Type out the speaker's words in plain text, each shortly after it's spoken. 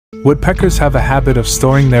Woodpeckers have a habit of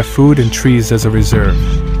storing their food in trees as a reserve,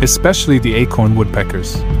 especially the acorn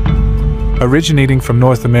woodpeckers. Originating from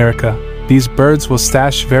North America, these birds will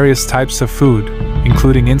stash various types of food,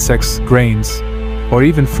 including insects, grains, or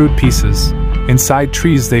even fruit pieces, inside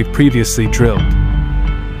trees they've previously drilled.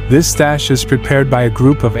 This stash is prepared by a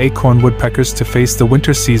group of acorn woodpeckers to face the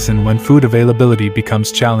winter season when food availability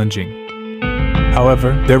becomes challenging.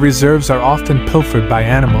 However, their reserves are often pilfered by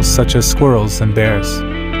animals such as squirrels and bears.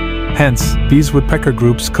 Hence, these woodpecker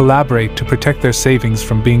groups collaborate to protect their savings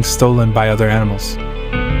from being stolen by other animals.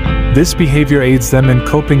 This behavior aids them in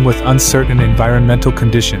coping with uncertain environmental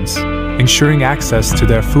conditions, ensuring access to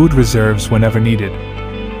their food reserves whenever needed.